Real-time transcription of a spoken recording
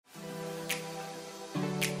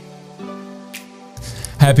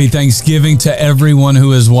Happy Thanksgiving to everyone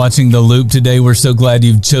who is watching The Loop today. We're so glad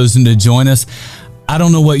you've chosen to join us. I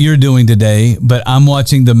don't know what you're doing today, but I'm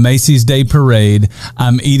watching the Macy's Day Parade.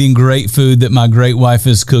 I'm eating great food that my great wife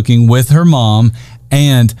is cooking with her mom,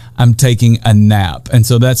 and I'm taking a nap. And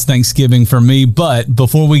so that's Thanksgiving for me. But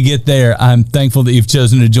before we get there, I'm thankful that you've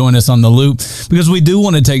chosen to join us on The Loop, because we do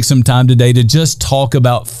want to take some time today to just talk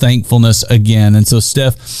about thankfulness again. And so,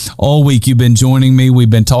 Steph, all week you've been joining me. We've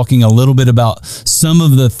been talking a little bit about some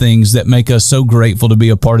of the things that make us so grateful to be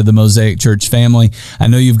a part of the Mosaic Church family. I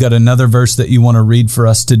know you've got another verse that you want to read for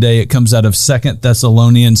us today. It comes out of 2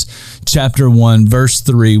 Thessalonians chapter 1, verse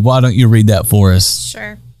 3. Why don't you read that for us?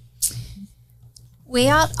 Sure. We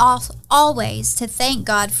ought always to thank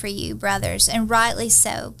God for you, brothers, and rightly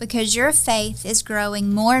so, because your faith is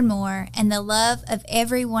growing more and more, and the love of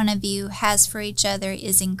every one of you has for each other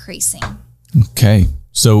is increasing. Okay.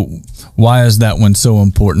 So why is that one so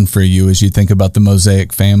important for you as you think about the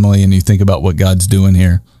Mosaic family and you think about what God's doing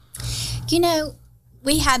here? You know,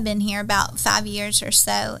 we have been here about 5 years or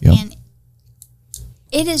so, Yep. and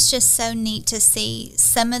it is just so neat to see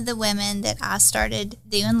some of the women that I started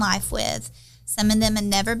doing life with. Some of them had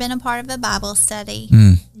never been a part of a Bible study,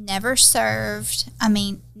 never served,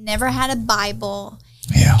 never had a Bible.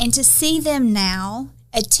 Yeah. And to see them now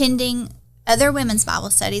attending other women's Bible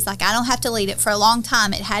studies, like I don't have to lead it for a long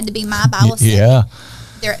time. It had to be my Bible study. Yeah.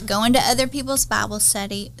 They're going to other people's Bible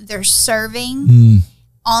study. They're serving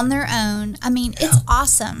on their own. It's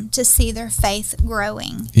awesome to see their faith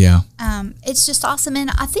growing. Yeah. It's just awesome.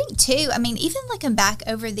 And I think, too, even looking back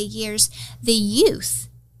over the years, the youth,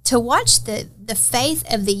 to watch the faith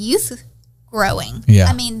of the youth growing.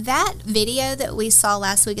 Yeah. That video that we saw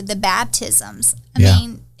last week of the baptisms,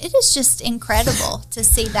 it is just incredible to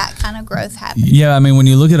see that kind of growth happen. Yeah, when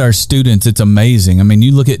you look at our students, it's amazing.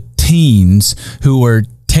 You look at teens who are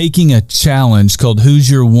taking a challenge called Who's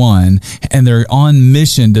Your One, and they're on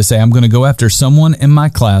mission to say, I'm going to go after someone in my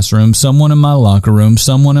classroom, someone in my locker room,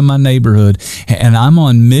 someone in my neighborhood, and I'm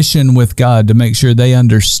on mission with God to make sure they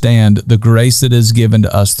understand the grace that is given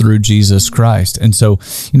to us through Jesus Christ. And so,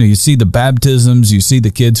 you see the baptisms, you see the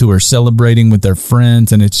kids who are celebrating with their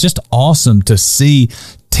friends, and it's just awesome to see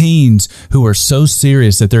teens who are so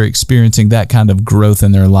serious that they're experiencing that kind of growth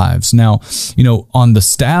in their lives. Now, on the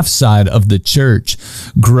staff side of the church,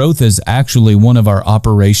 growth is actually one of our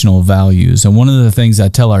operational values. And one of the things I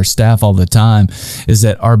tell our staff all the time is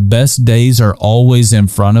that our best days are always in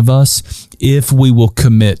front of us if we will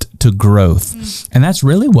commit to growth. And that's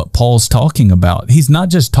really what Paul's talking about. He's not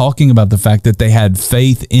just talking about the fact that they had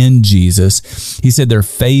faith in Jesus. He said their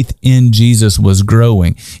faith in Jesus was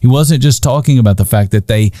growing. He wasn't just talking about the fact that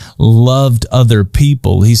they loved other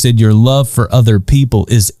people. He said your love for other people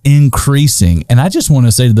is increasing. And I just want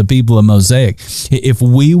to say to the people of Mosaic, if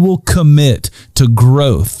we will commit to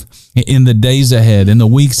growth in the days ahead, in the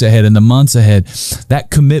weeks ahead, in the months ahead, that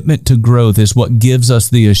commitment to growth is what gives us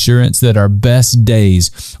the assurance that our best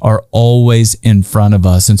days are always in front of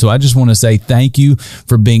us. And so I just want to say thank you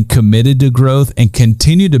for being committed to growth, and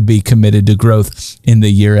continue to be committed to growth in the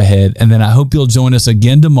year ahead. And then I hope you'll join us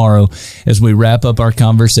again tomorrow as we wrap up our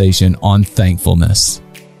conversation on thankfulness.